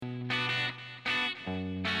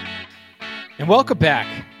And welcome back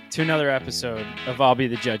to another episode of I'll Be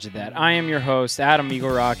the Judge of That. I am your host, Adam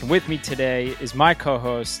Eagle Rock, and with me today is my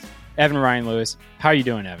co-host, Evan Ryan Lewis. How are you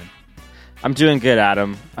doing, Evan? I'm doing good,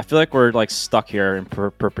 Adam. I feel like we're stuck here in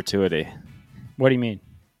perpetuity. What do you mean?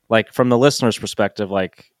 Like from the listener's perspective,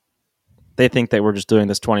 they think that we're just doing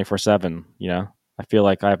this 24/7. You know, I feel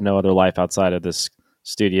like I have no other life outside of this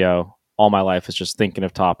studio. All my life is just thinking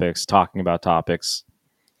of topics, talking about topics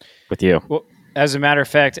with you. Well, as a matter of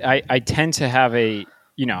fact, I tend to have I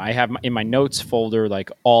have in my notes folder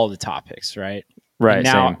all the topics, right? Right. And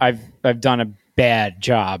now same. I've done a bad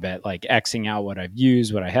job at Xing out what I've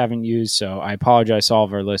used, what I haven't used. So I apologize to all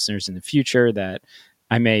of our listeners in the future that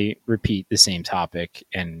I may repeat the same topic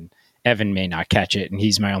and Evan may not catch it. And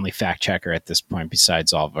he's my only fact checker at this point,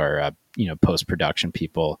 besides all of our, post-production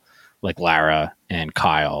people like Lara and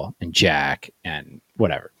Kyle and Jack and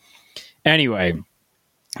whatever. Anyway,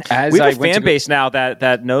 we have a fan base now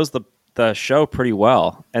that knows the show pretty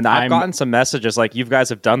well. And I've gotten some messages like, you guys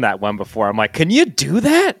have done that one before. I'm like, can you do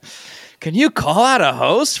that? Can you call out a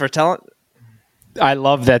host for telling? I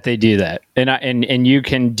love that they do that. And you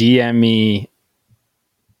can DM me.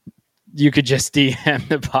 You could just DM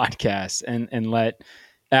the podcast and let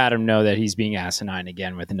Adam know that he's being asinine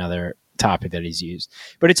again with another topic that he's used.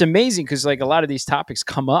 But it's amazing because a lot of these topics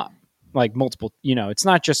come up multiple, it's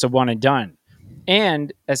not just a one and done.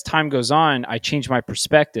 And as time goes on, I change my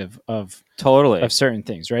perspective of certain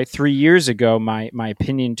things, right? 3 years ago, my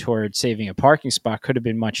opinion toward saving a parking spot could have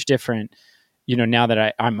been much different. Now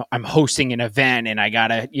that I'm hosting an event and I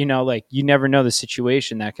gotta, you never know the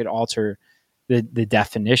situation that could alter the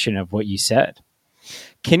definition of what you said.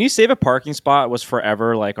 Can you save a parking spot was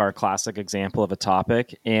forever our classic example of a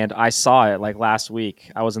topic. And I saw it last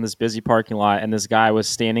week. I was in this busy parking lot and this guy was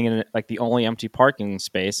standing in the only empty parking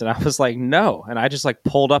space. And I was like, no. And I just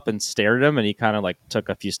pulled up and stared at him and he kind of took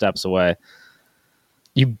a few steps away.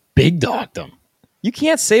 You big dogged him. You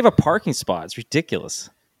can't save a parking spot. It's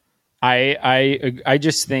ridiculous. I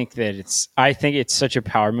just think that I think it's such a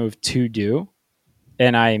power move to do.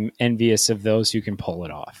 And I'm envious of those who can pull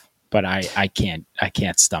it off. But I can't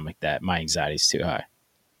stomach that. My anxiety's too high.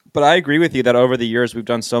 But I agree with you that over the years we've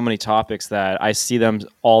done so many topics that I see them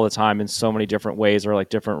all the time in so many different ways or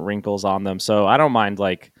different wrinkles on them. So I don't mind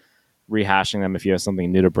rehashing them if you have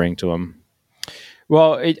something new to bring to them.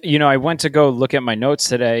 Well, I went to go look at my notes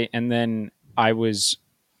today, and then I was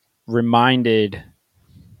reminded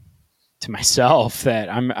to myself that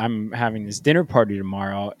I'm having this dinner party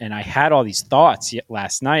tomorrow, and I had all these thoughts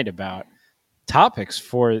last night about topics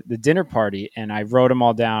for the dinner party, and I wrote them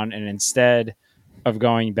all down, and instead of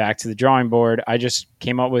going back to the drawing board, I just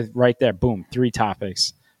came up with right there, boom, 3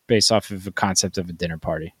 topics based off of the concept of a dinner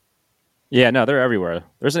party. Yeah, no, they're everywhere.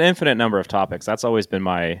 There's an infinite number of topics. That's always been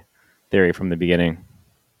my theory from the beginning.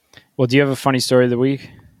 Well, do you have a funny story of the week?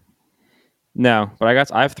 No,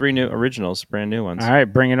 but I have 3 new originals, brand new ones. All right,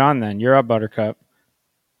 bring it on then. You're up, Buttercup.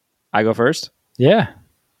 I go first? Yeah.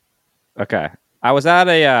 Okay. I was at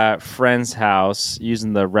a friend's house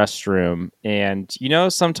using the restroom, and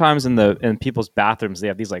sometimes in people's bathrooms they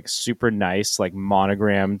have these super nice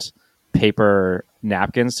monogrammed paper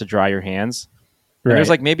napkins to dry your hands. Right. And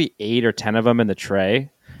there's maybe 8 or 10 of them in the tray,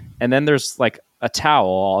 and then there's a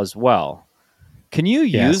towel as well. Can you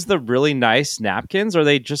use the really nice napkins, or are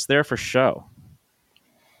they just there for show?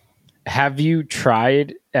 Have you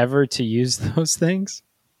tried ever to use those things?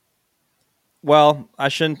 Well, I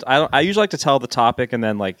shouldn't. I usually like to tell the topic and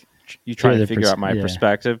then you try to figure out my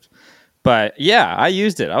perspective. But yeah, I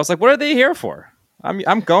used it. I was like, "What are they here for?"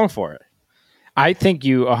 I'm going for it. I think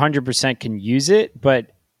you 100% can use it,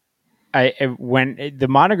 but when the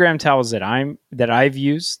monogram towels that I've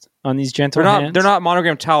used on these gentle hands, they're not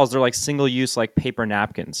monogram towels. They're single use paper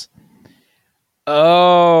napkins.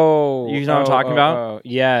 Oh, you know what I'm talking about? Oh,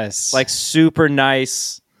 yes, super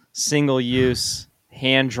nice single use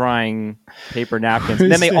hand drying paper napkins.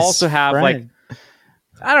 And then they also have I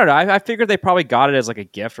don't know. I figured they probably got it as a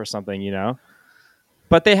gift or something,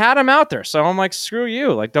 But they had them out there, so I'm like, screw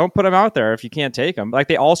you! Don't put them out there if you can't take them.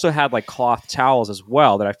 They also had cloth towels as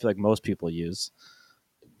well that I feel most people use.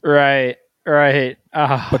 Right.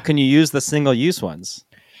 But can you use the single use ones?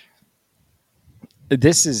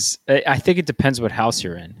 I think it depends what house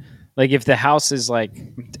you're in. If the house is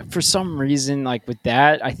for some reason, with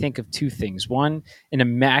that, I think of 2 things. One, an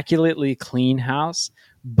immaculately clean house,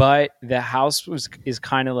 but the house is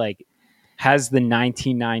kind of has the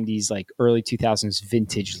 1990s, early 2000s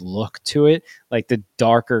vintage look to it. The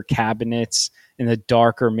darker cabinets and the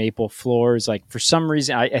darker maple floors. For some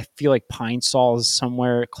reason, I feel Pine Sol is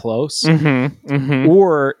somewhere close. Mm-hmm, mm-hmm.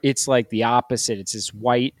 Or it's the opposite. It's this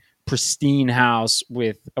white pristine house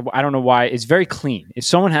with, I don't know why, it's very clean. If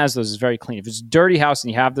someone has those, it's very clean. If it's a dirty house and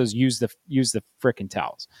you have those, use the frickin'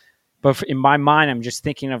 towels. But in my mind, I'm just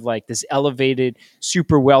thinking of like this elevated,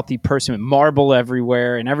 super wealthy person with marble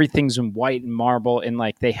everywhere and everything's in white and marble. And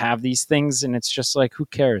like they have these things and it's just like, who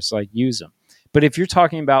cares? Like use them. But if you're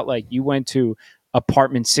talking about like you went to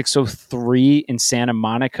apartment 603 in Santa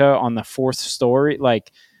Monica on the 4th story,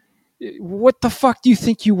 like what the fuck do you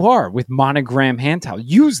think you are with monogram hand towel?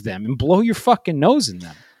 Use them and blow your fucking nose in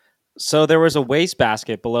them. So there was a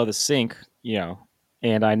wastebasket below the sink,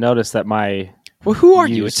 and I noticed that my... Well, who are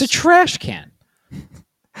you? It's a trash can.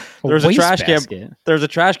 There's a trash can. There's a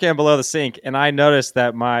trash can below the sink, and I noticed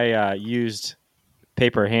that my used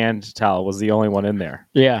paper hand towel was the only one in there.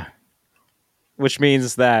 Yeah. Which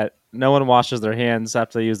means that no one washes their hands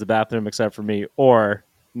after they use the bathroom except for me, or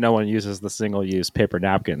no one uses the single-use paper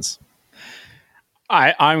napkins.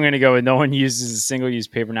 I'm going to go with no one uses single-use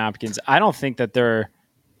paper napkins. I don't think that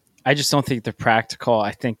I just don't think they're practical.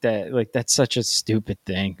 I think that like that's such a stupid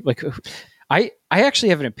thing. Like I actually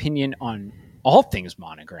have an opinion on all things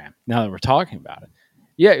monogram now that we're talking about it.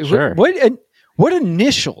 Yeah. Sure. What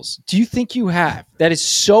initials do you think you have that is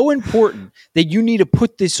so important that you need to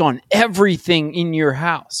put this on everything in your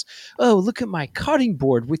house? Oh, look at my cutting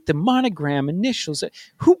board with the monogram initials.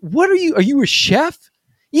 What are you? Are you a chef?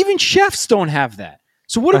 Even chefs don't have that.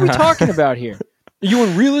 So what are we talking about here? Are you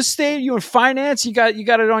in real estate? Are you in finance? You got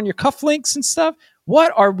it on your cufflinks and stuff?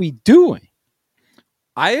 What are we doing?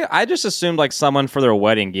 I just assumed like someone for their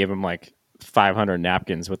wedding gave them like 500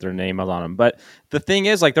 napkins with their name on them. But the thing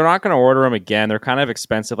is, like, they're not going to order them again. They're kind of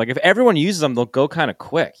expensive. Like, if everyone uses them, they'll go kind of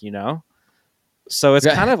quick, So it's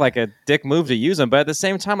kind of like a dick move to use them. But at the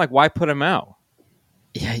same time, like, why put them out?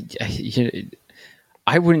 Yeah,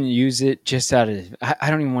 I wouldn't use it just out of... I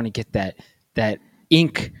don't even want to get that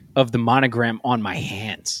ink of the monogram on my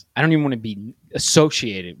hands. I don't even want to be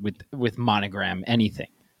associated with monogram anything.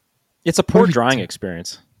 It's a poor drying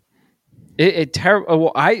experience.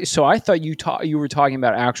 Well, I thought you were talking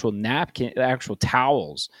about actual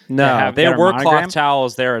towels. No, there were cloth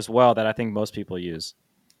towels there as well that I think most people use.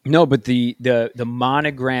 No, but the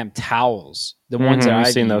monogram towels, the ones that I've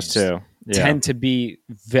seen used, those too, tend to be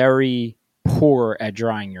very poor at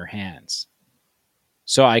drying your hands.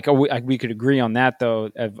 So we could agree on that though.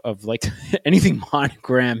 Of like anything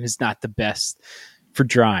monogram is not the best for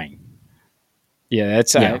drying. Yeah,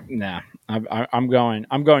 that's nah. I'm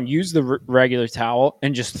going use the regular towel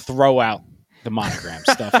and just throw out the monogram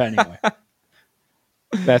stuff anyway.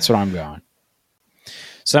 That's what I'm going.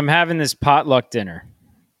 So I'm having this potluck dinner.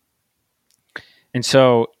 And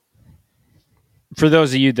so for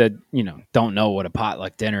those of you that, don't know what a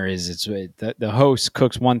potluck dinner is, it's the host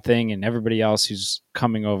cooks one thing and everybody else who's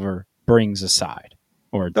coming over brings a side.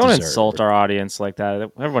 Or don't dessert. Insult our audience like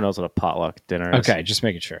that. Everyone knows what a potluck dinner is. Okay, just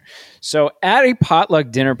making sure. So at a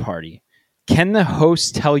potluck dinner party, can the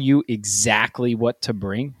host tell you exactly what to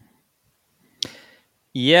bring?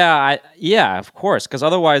 Yeah, of course. Because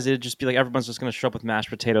otherwise, it'd just be like everyone's just going to show up with mashed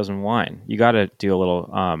potatoes and wine. You got to do a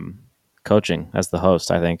little coaching as the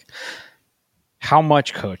host, I think. How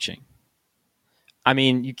much coaching? I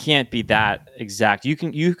mean, you can't be that exact. You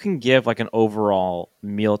can give like an overall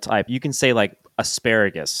meal type. You can say like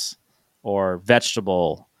asparagus or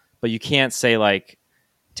vegetable, but you can't say like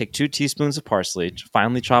take 2 teaspoons of parsley,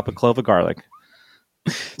 finely chop a clove of garlic.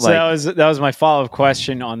 So that was my follow-up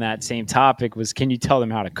question on that same topic was, can you tell them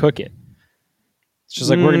how to cook it? It's just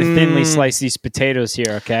like, we're going to thinly slice these potatoes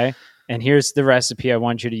here, okay? And here's the recipe I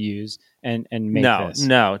want you to use and make this.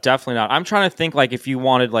 No, definitely not. I'm trying to think like if you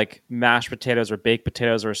wanted like mashed potatoes or baked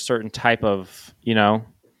potatoes or a certain type of,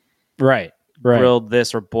 right. grilled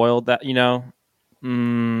this or boiled that,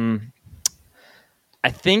 I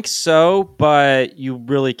think so, but you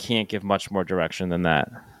really can't give much more direction than that.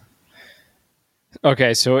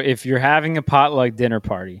 Okay, so if you're having a potluck dinner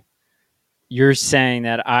party, you're saying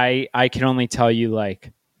that I can only tell you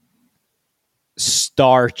like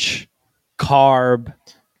starch, carb,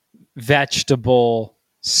 vegetable,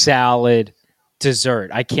 salad,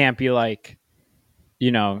 dessert. I can't be like,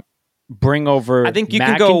 bring over I think you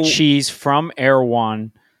mac can go and cheese from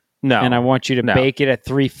Erewhon. No. And I want you to bake it at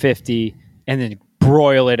 350 and then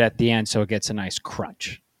broil it at the end so it gets a nice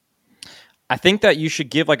crunch. I think that you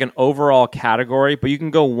should give like an overall category, but you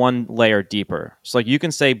can go one layer deeper. So like you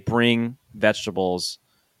can say bring vegetables,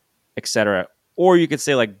 etc. Or you could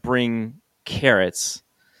say like bring carrots.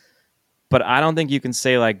 But I don't think you can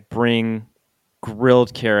say like bring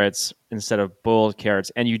grilled carrots instead of boiled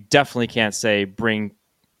carrots. And you definitely can't say bring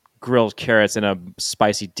grilled carrots in a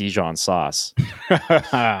spicy Dijon sauce.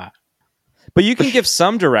 But you can give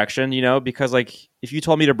some direction, because like if you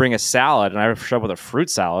told me to bring a salad and I show up with a fruit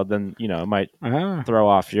salad, then it might throw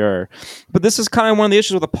off your. But this is kind of one of the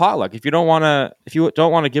issues with a potluck. If you don't want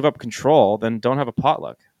to give up control, then don't have a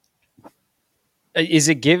potluck. Is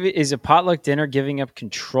a potluck dinner giving up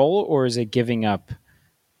control, or is it giving up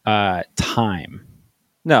time?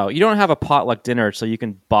 No, you don't have a potluck dinner so you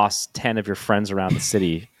can boss 10 of your friends around the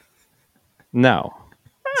city. No,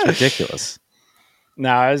 it's ridiculous. No,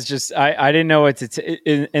 I was just I didn't know what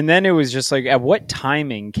to and then it was just like, at what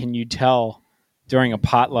timing can you tell during a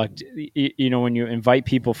potluck, when you invite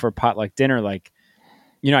people for a potluck dinner, like,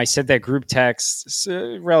 I sent that group text, it's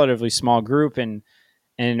a relatively small group, and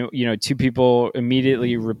two people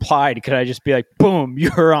immediately replied, could I just be like, boom,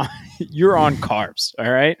 you're on carbs,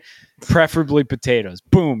 all right? Preferably potatoes.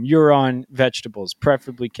 Boom, you're on vegetables,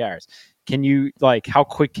 preferably carrots. Can you, like, how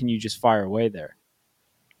quick can you just fire away there?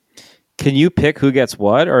 Can you pick who gets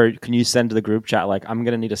what, or can you send to the group chat, like, I'm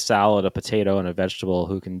going to need a salad, a potato, and a vegetable,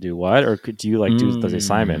 who can do what? Or do you do those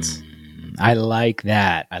assignments? I like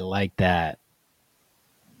that.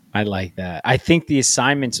 I think the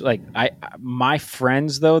assignments, like, my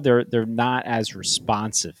friends though, they're not as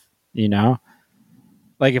responsive,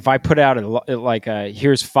 like if I put out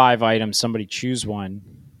here's 5 items, somebody choose one.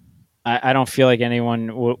 I don't feel like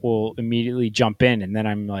anyone will immediately jump in, and then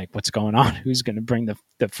I'm like, what's going on? Who's going to bring the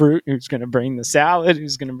fruit? Who's going to bring the salad?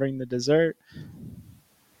 Who's going to bring the dessert?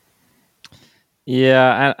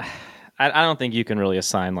 Yeah, I don't think you can really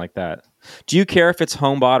assign like that. Do you care if it's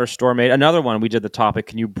home-bought or store-made? Another one, we did the topic,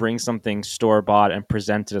 can you bring something store-bought and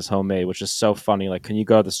present it as homemade, which is so funny. Like, can you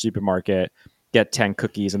go to the supermarket, get 10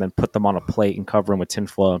 cookies, and then put them on a plate and cover them with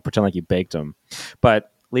tinfoil and pretend like you baked them?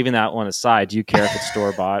 But leaving that one aside, do you care if it's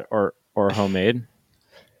store-bought or homemade?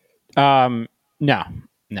 No.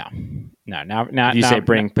 Now, you say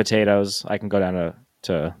bring potatoes, I can go down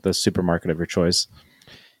to the supermarket of your choice.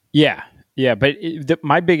 Yeah, but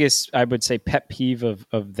my biggest, I would say, pet peeve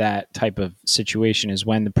of that type of situation is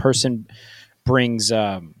when the person brings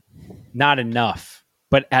not enough,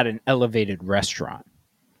 but at an elevated restaurant,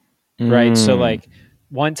 right? So like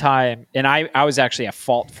one time, and I was actually at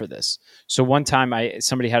fault for this. So one time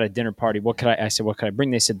somebody had a dinner party. I said, what could I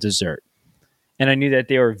bring? They said dessert. And I knew that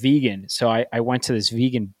they were vegan. So I went to this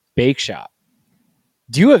vegan bake shop.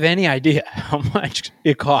 Do you have any idea how much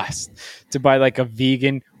it costs to buy like a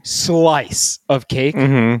vegan slice of cake?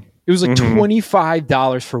 Mm-hmm. It was like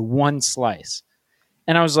 $25 for one slice.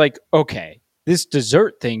 And I was like, okay, this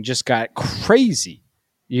dessert thing just got crazy.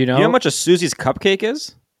 You know how much a Susie's cupcake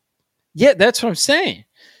is? Yeah, that's what I'm saying.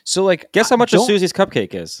 So like, guess how much a Susie's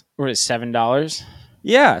cupcake is? What is $7?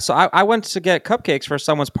 Yeah, so I went to get cupcakes for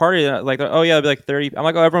someone's party. Like, oh yeah, it'll be like 30. I'm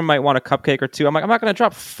like, oh, everyone might want a cupcake or two. I'm like, I'm not going to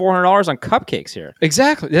drop $400 on cupcakes here.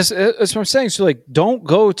 Exactly. That's what I'm saying. So like, don't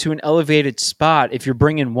go to an elevated spot if you're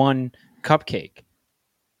bringing one cupcake.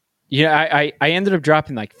 Yeah, I ended up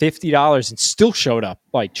dropping like $50 and still showed up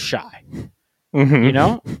like shy.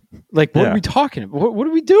 Mm-hmm. Like, what are we talking about? What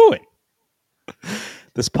are we doing?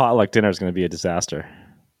 This potluck dinner is going to be a disaster.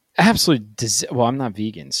 Absolutely. Well, I'm not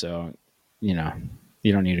vegan, so you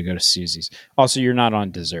don't need to go to Susie's. Also, you're not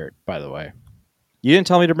on dessert, by the way. You didn't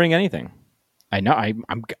tell me to bring anything. I know. I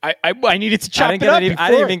needed to chop it up. I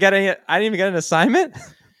didn't even get an assignment.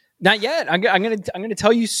 Not yet. I'm gonna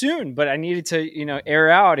tell you soon, but I needed to air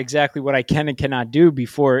out exactly what I can and cannot do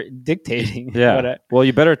before dictating. Yeah. Well,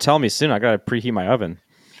 you better tell me soon. I gotta preheat my oven.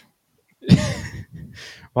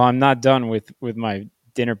 Well, I'm not done with my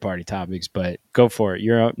dinner party topics, but go for it.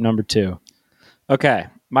 You're up number 2. Okay.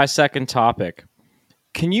 My second topic.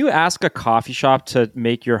 Can you ask a coffee shop to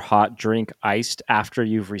make your hot drink iced after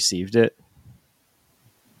you've received it?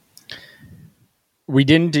 We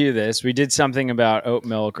didn't do this. We did something about oat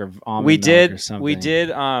milk or almond milk or something. We did.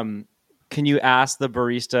 Can you ask the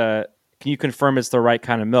barista, can you confirm it's the right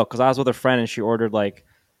kind of milk? Because I was with a friend and she ordered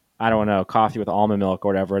coffee with almond milk or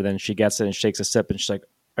whatever. Then she gets it and shakes a sip and she's like,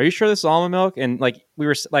 are you sure this is almond milk? And we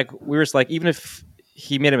were like, even if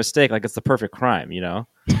he made a mistake, like it's the perfect crime,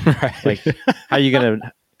 Right. Like, how are you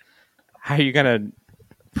gonna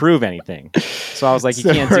prove anything? So I was like, you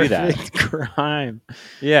can't do that. Crime.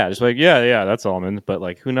 Yeah, just like yeah, that's almond, but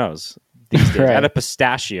like, who knows? These days, I had a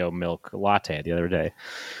pistachio milk latte the other day.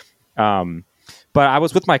 But I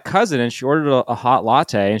was with my cousin and she ordered a hot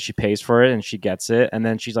latte and she pays for it and she gets it and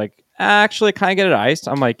then she's like, actually, can I get it iced?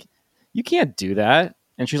 I'm like, you can't do that.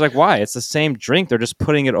 And she's like, why? It's the same drink. They're just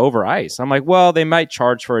putting it over ice. I'm like, well, they might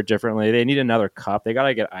charge for it differently. They need another cup. They got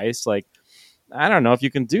to get ice. Like, I don't know if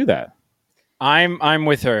you can do that. I'm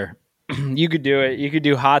with her. You could do it. You could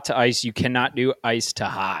do hot to ice. You cannot do ice to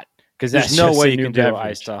hot because there's no way you can do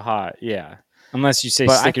ice to hot. Yeah. Unless you say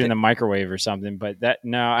But stick it in the microwave or something. But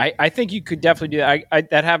I think you could definitely do that.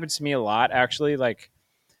 That happens to me a lot, actually. Like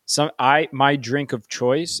my drink of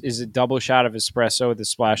choice is a double shot of espresso with a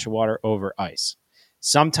splash of water over ice.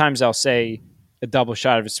 Sometimes I'll say a double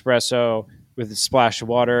shot of espresso with a splash of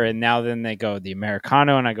water, and then they go the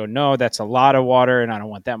Americano, and I go, no, that's a lot of water, and I don't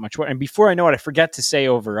want that much water. And before I know it, I forget to say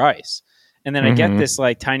over ice. And then I get this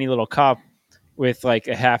like tiny little cup with like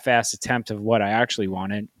a half-assed attempt of what I actually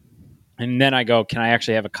wanted. And then I go, can I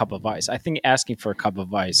actually have a cup of ice? I think asking for a cup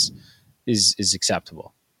of ice is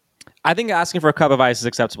acceptable. I think asking for a cup of ice is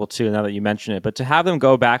acceptable too, now that you mention it. But to have them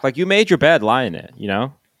go back, like you made your bed, lie in it, you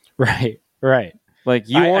know? Right. Like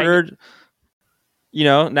you ordered,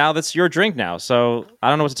 now that's your drink now. So I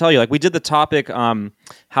don't know what to tell you. Like we did the topic,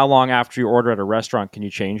 how long after you order at a restaurant can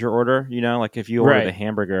you change your order? Like if you order the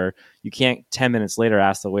hamburger, you can't 10 minutes later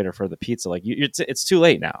ask the waiter for the pizza. Like it's too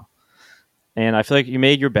late now. And I feel like you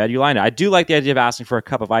made your bed, you lie in it. I do like the idea of asking for a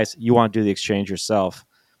cup of ice. You want to do the exchange yourself.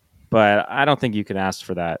 But I don't think you can ask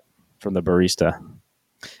for that from the barista.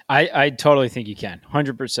 I totally think you can.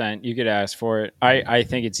 100%. You could ask for it. I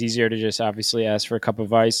think it's easier to just obviously ask for a cup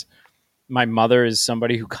of ice. My mother is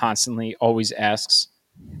somebody who constantly always asks.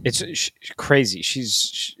 It's crazy.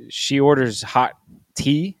 She orders hot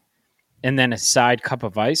tea and then a side cup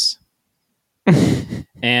of ice.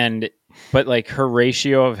 But like her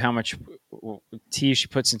ratio of how much tea she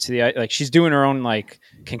puts into the ice, like she's doing her own like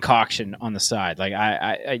concoction on the side. Like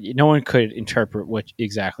I no one could interpret what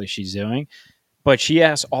exactly she's doing, but she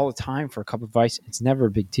asks all the time for a cup of ice. It's never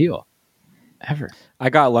a big deal, ever. I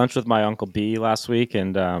got lunch with my Uncle B last week,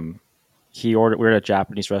 and we were at a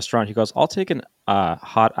Japanese restaurant. He goes, "I'll take an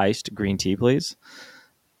hot iced green tea, please."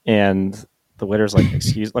 And the waiter's like,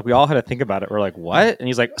 "Excuse," like we all had to think about it. We're like, "What?" And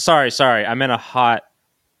he's like, "Sorry, I meant a hot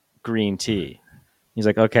green tea." He's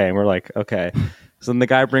like, "Okay," and we're like, "Okay." So then the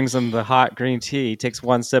guy brings him the hot green tea. He takes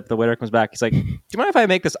one sip. The waiter comes back. He's like, "Do you mind if I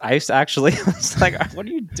make this iced?" Actually, it's like, "What are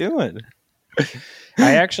you doing?"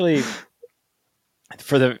 I actually,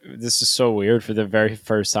 this is so weird. For the very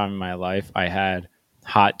first time in my life, I had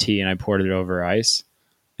hot tea and I poured it over ice,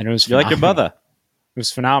 and it was You're like your mother. It was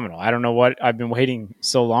phenomenal. I don't know what I've been waiting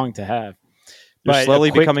so long to have. You're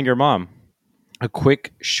slowly becoming your mom. A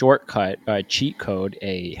quick shortcut, a cheat code,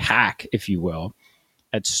 a hack, if you will.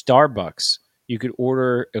 At Starbucks, you could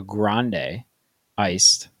order a grande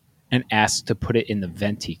iced and ask to put it in the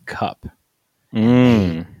venti cup.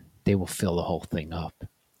 They will fill the whole thing up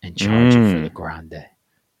and charge you for the grande.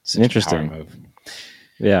 Such interesting a power move.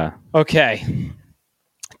 Yeah. Okay.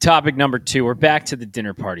 Topic number 2. We're back to the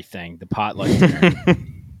dinner party thing, the potluck dinner.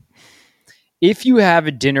 If you have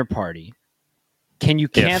a dinner party, can you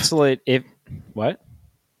cancel it if what?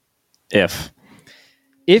 If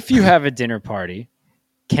you have a dinner party,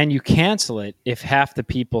 can you cancel it if half the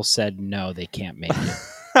people said no, they can't make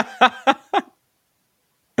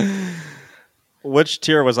it? Which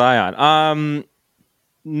tier was I on?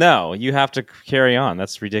 No, you have to carry on.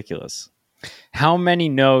 That's ridiculous. How many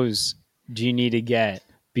no's do you need to get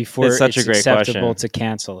before it's acceptable to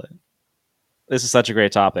cancel it? This is such a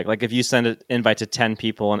great topic. Like if you send an invite to 10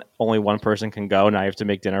 people and only one person can go, now you have to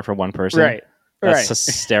make dinner for one person. Right. That's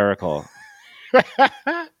hysterical.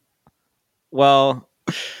 Well,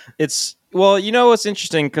 what's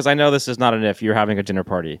interesting, because I know this is not an if you're having a dinner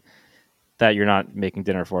party that you're not making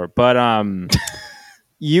dinner for, but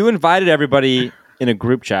you invited everybody in a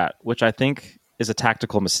group chat, which I think is a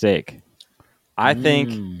tactical mistake. I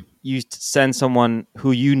think you send someone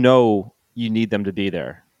who you know you need them to be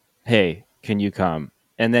there. Hey, can you come?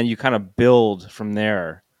 And then you kind of build from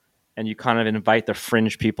there, and you kind of invite the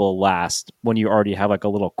fringe people last when you already have like a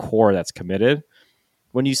little core that's committed.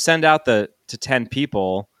 When you send out to 10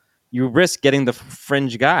 people, you risk getting the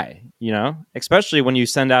fringe guy, especially when you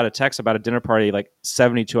send out a text about a dinner party like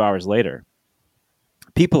 72 hours later.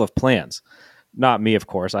 People have plans. Not me, of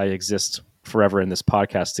course. I exist forever in this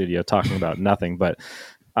podcast studio talking about nothing, but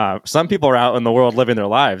some people are out in the world living their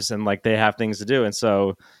lives and like they have things to do. And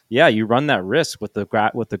so, yeah, you run that risk with the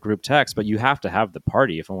group text, but you have to have the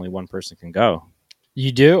party if only one person can go.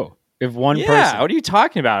 You do. If one person. Yeah, what are you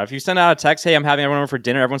talking about? If you send out a text, hey, I'm having everyone over for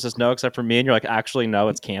dinner, everyone says no except for me, and you're like, actually, no,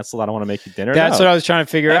 it's canceled. I don't want to make you dinner. That's what I was trying to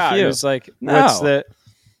figure out. It was like, what's the...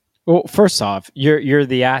 Well, first off, you're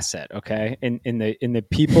the asset, okay? In the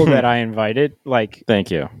people that I invited, like, thank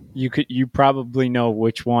you. You probably know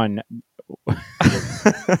which one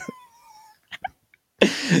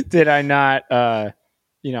did I not?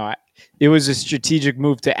 It was a strategic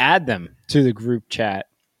move to add them to the group chat.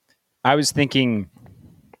 I was thinking,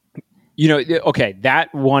 okay,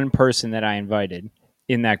 that one person that I invited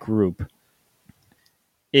in that group,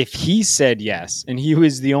 if he said yes, and he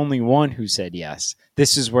was the only one who said yes,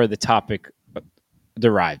 this is where the topic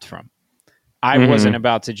derived from. I wasn't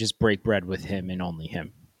about to just break bread with him and only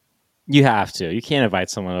him. You have to. You can't invite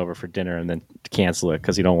someone over for dinner and then cancel it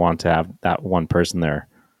because you don't want to have that one person there.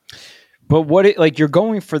 But you're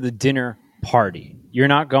going for the dinner party. You're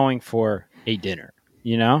not going for a dinner,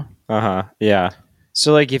 you know? Yeah.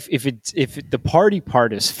 So like if the party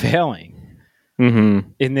part is failing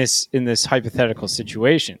in this hypothetical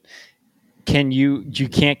situation, you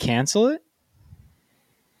can't cancel it?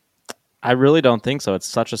 I really don't think so. It's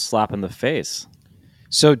such a slap in the face.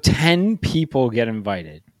 So 10 people get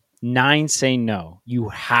invited. 9 say no. You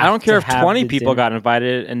have. I don't care if 20 people dinner. got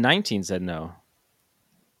invited and 19 said no.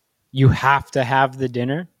 You have to have the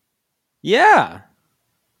dinner? Yeah.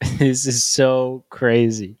 This is so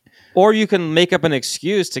crazy. Or you can make up an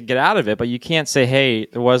excuse to get out of it, but you can't say, hey,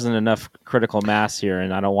 there wasn't enough critical mass here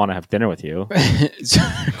and I don't want to have dinner with you.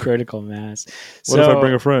 Critical mass. What if I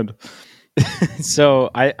bring a friend? So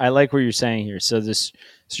I like what you're saying here. So this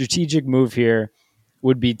strategic move here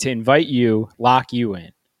would be to invite you, lock you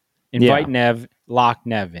in. Invite Nev, lock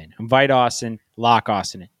Nev in. Invite Austin, lock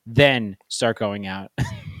Austin in. Then start going out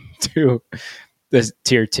to the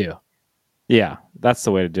tier 2. Yeah, that's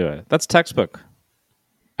the way to do it. That's textbook.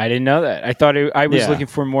 I didn't know that. I thought I was looking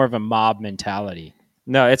for more of a mob mentality.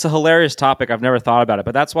 No, it's a hilarious topic. I've never thought about it,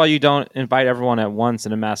 but that's why you don't invite everyone at once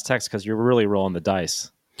in a mass text, because you're really rolling the dice.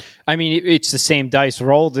 I mean, it's the same dice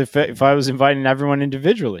rolled if I was inviting everyone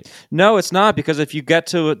individually. No, it's not, because if you get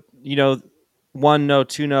to, 1 no,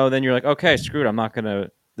 2 no, then you're like, okay, screw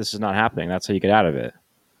it. This is not happening. That's how you get out of it.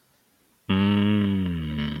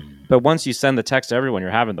 But once you send the text to everyone, you're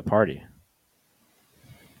having the party.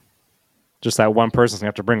 Just that one person's going to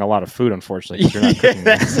have to bring a lot of food, unfortunately, because you're not cooking.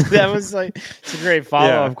 That was like, it's a great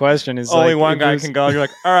follow-up question. It's only one guy can go. You're like,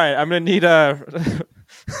 all right, I'm going to need I'm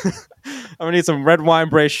going to need some red wine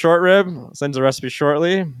braised short rib. I'll send the recipe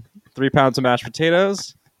shortly. 3 pounds of mashed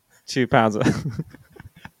potatoes, 2 pounds of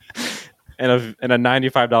and a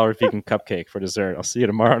 $95 vegan cupcake for dessert. I'll see you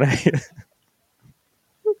tomorrow night.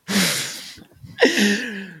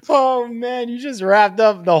 Oh man, you just wrapped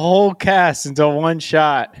up the whole cast into one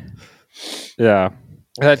shot. Yeah,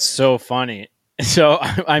 that's so funny. So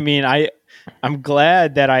I mean, I'm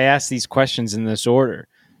glad that I asked these questions in this order,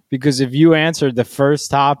 because if you answered the first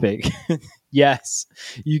topic, yes,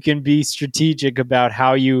 you can be strategic about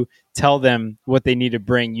how you tell them what they need to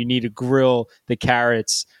bring. You need to grill the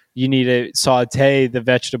carrots. You need to saute the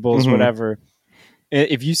vegetables, whatever.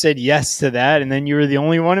 If you said yes to that and then you were the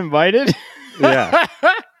only one invited. Yeah.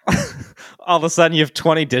 All of a sudden you have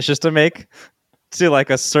 20 dishes to make to like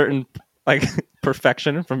a certain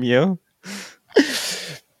perfection from you.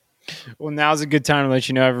 Well, now's a good time to let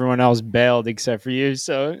you know everyone else bailed except for you.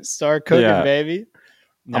 So start cooking, baby.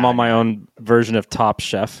 I'm on my own version of Top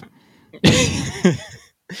Chef.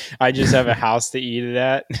 I just have a house to eat it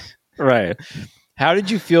at. Right. How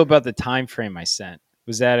did you feel about the time frame I sent?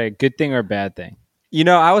 Was that a good thing or a bad thing?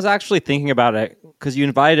 I was actually thinking about it because you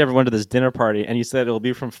invited everyone to this dinner party and you said it'll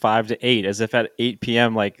be from 5 to 8, as if at 8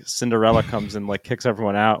 p.m. like Cinderella comes and like kicks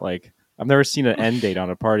everyone out. Like, I've never seen an end date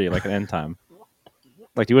on a party, like an end time.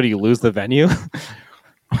 Like, do you lose the venue?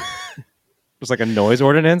 There's like a noise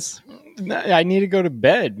ordinance. I need to go to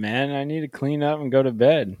bed, man. I need to clean up and go to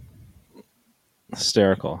bed.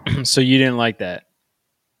 Hysterical. So you didn't like that?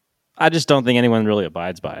 I just don't think anyone really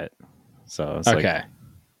abides by it. So it's okay.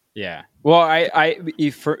 Yeah. Well,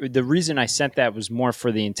 for the reason I sent that was more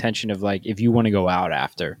for the intention of like, if you want to go out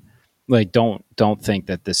after, like, don't think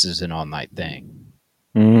that this is an all night thing.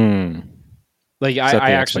 Like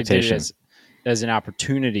I actually did it as an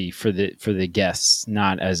opportunity for the guests,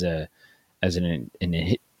 not as a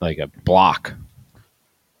block.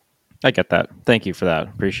 I get that. Thank you for that.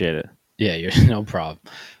 Appreciate it. Yeah, you're no problem.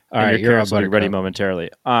 All right, you're ready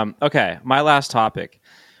momentarily. Okay, my last topic.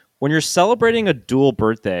 When you're celebrating a dual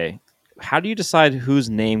birthday, how do you decide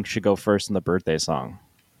whose name should go first in the birthday song?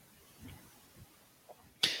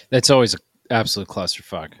 That's always an absolute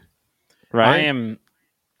clusterfuck. Right?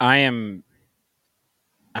 I'm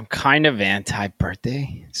kind of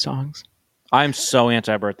anti-birthday songs. I'm so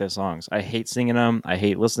anti-birthday songs. I hate singing them. I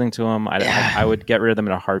hate listening to them. I would get rid of them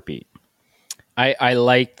in a heartbeat. I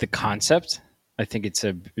like the concept. I think it's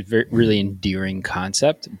a really endearing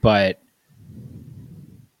concept, but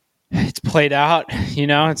it's played out.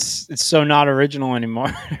 It's so not original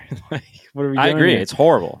anymore. Like, what are we doing? I agree. Here? It's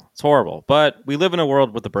horrible. But we live in a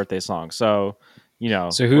world with the birthday song, so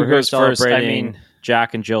So who goes first? I mean,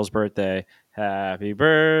 Jack and Jill's birthday. Happy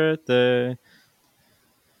birthday.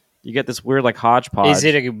 You get this weird like hodgepodge. Is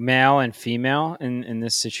it a male and female in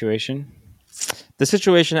this situation? The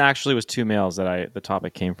situation actually was 2 males that the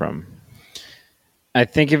topic came from. I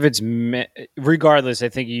think if it's regardless, I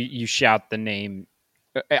think you shout the name.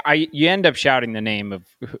 You end up shouting the name of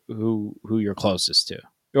who you're closest to.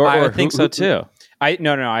 I think so too. I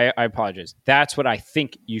apologize. That's what I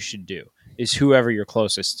think you should do, is whoever you're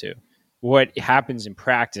closest to. What happens in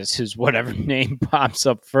practice is whatever name pops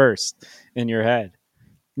up first in your head.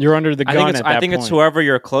 You're under the gun at that point. I think it's whoever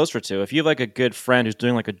you're closer to. If you have like a good friend who's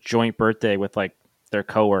doing like a joint birthday with like their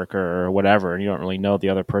coworker or whatever, and you don't really know the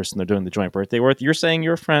other person they're doing the joint birthday with, you're saying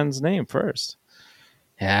your friend's name first.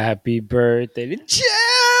 Happy birthday to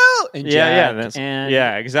Joe! And Jack,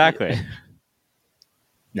 yeah, exactly.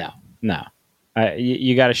 No.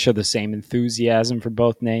 You got to show the same enthusiasm for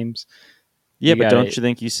both names. Yeah, but don't you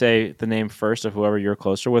think you say the name first of whoever you're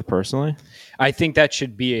closer with personally? I think that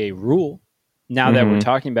should be a rule. Now that we're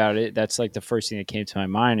talking about it, that's like the first thing that came to my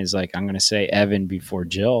mind is like, I'm going to say Evan before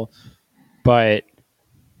Jill. But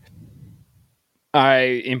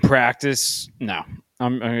in practice, no.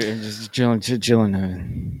 I'm just Jill and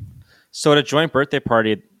Evan. So at a joint birthday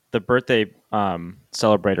party, the birthday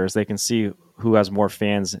celebrators, they can see who has more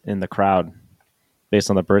fans in the crowd based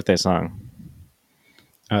on the birthday song.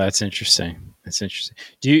 Oh, that's interesting.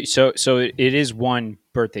 So it is one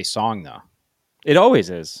birthday song though. It always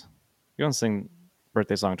is. You don't sing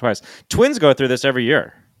birthday song twice. Twins go through this every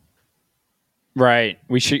year. Right.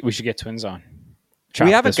 We should get twins on.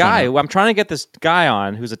 We have a guy. I'm trying to get this guy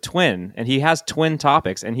on who's a twin, and he has twin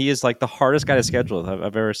topics, and he is like the hardest guy to schedule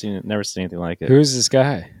I've ever seen. Never seen anything like it. Who is this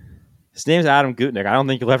guy? His name's Adam Gutnick. I don't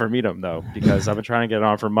think you'll ever meet him though, because I've been trying to get it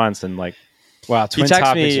on for months, and like, wow, twin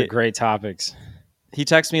topics are great topics. He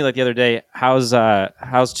texted me like the other day,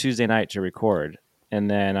 how's Tuesday night to record? And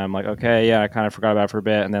then I'm like, okay, yeah, I kind of forgot about it for a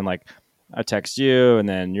bit. And then like I text you, and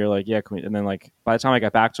then you're like, yeah, can we? And then like by the time I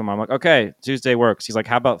got back to him, I'm like, okay, Tuesday works. He's like,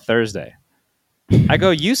 how about Thursday? I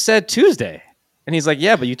go, you said Tuesday. And he's like,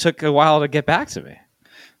 yeah, but you took a while to get back to me.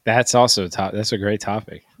 That's also that's a great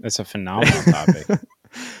topic. That's a phenomenal topic.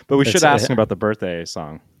 But we should ask him about the birthday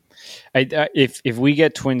song. If we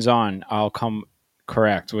get twins on, I'll come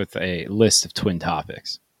correct with a list of twin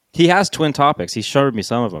topics. He has twin topics. He showed me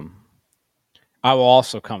some of them. I will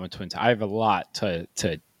also come with twin topics. I have a lot to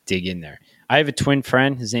dig in there. I have a twin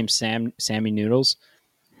friend. His name's Sammy Noodles,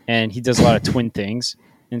 and he does a lot of twin things.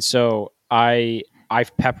 And so I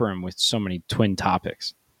pepper him with so many twin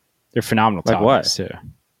topics. They're phenomenal topics too.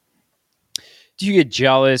 Do you get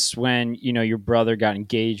jealous when, your brother got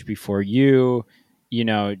engaged before you?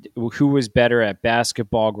 Who was better at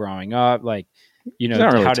basketball growing up? Like,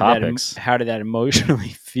 how did that emotionally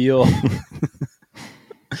feel?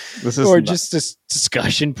 Just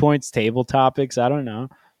discussion points, table topics. I don't know.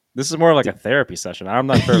 This is more like a therapy session. I'm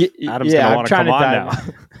not sure if Adam's going to want to come on now.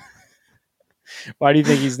 Why do you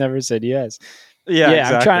think he's never said yes? Yeah,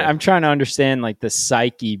 exactly. I'm trying to understand like the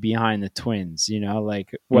psyche behind the twins.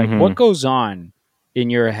 What goes on in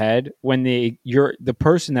your head when the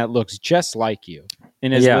person that looks just like you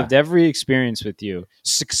and has lived every experience with you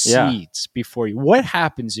succeeds before you. What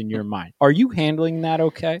happens in your mind? Are you handling that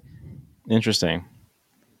okay? Interesting.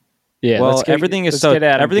 Yeah. Well, everything's so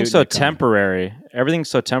temporary. Everything's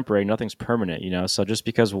so temporary. Nothing's permanent. So just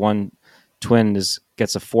because one twin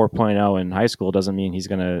gets a 4.0 in high school doesn't mean he's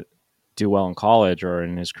going to do well in college or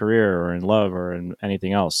in his career or in love or in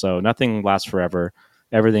anything else. So nothing lasts forever.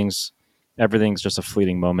 Everything's just a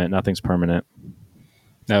fleeting moment. Nothing's permanent.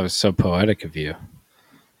 That was so poetic of you.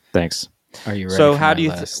 Thanks. Are you ready? So how do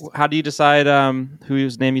you decide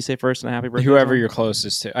whose name you say first in a happy birthday? Whoever you're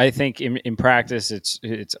closest to. I think in practice it's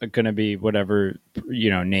going to be whatever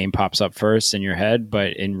name pops up first in your head,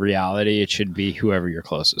 but in reality it should be whoever you're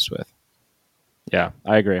closest with. Yeah,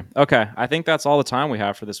 I agree. Okay, I think that's all the time we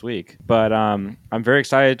have for this week. But I'm very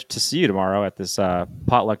excited to see you tomorrow at this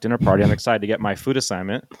potluck dinner party. I'm excited to get my food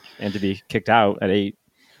assignment and to be kicked out at 8.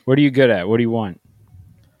 What are you good at? What do you want?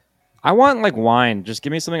 I want like wine. Just give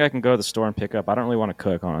me something I can go to the store and pick up. I don't really want to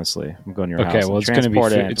cook, honestly. I'm going to your house. Okay, well, it's going to be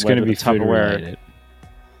food. It's going to be food related.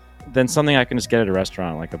 Then something I can just get at a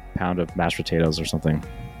restaurant, like a pound of mashed potatoes or something.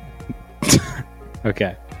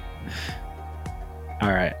 Okay.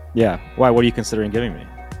 All right. Yeah. Why? What are you considering giving me?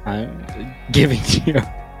 I'm giving you.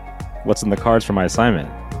 What's in the cards for my assignment?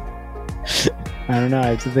 I don't know. I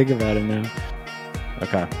have to think about it now.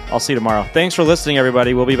 Okay. I'll see you tomorrow. Thanks for listening,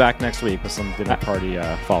 everybody. We'll be back next week with some dinner party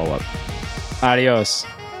follow-up. Adios.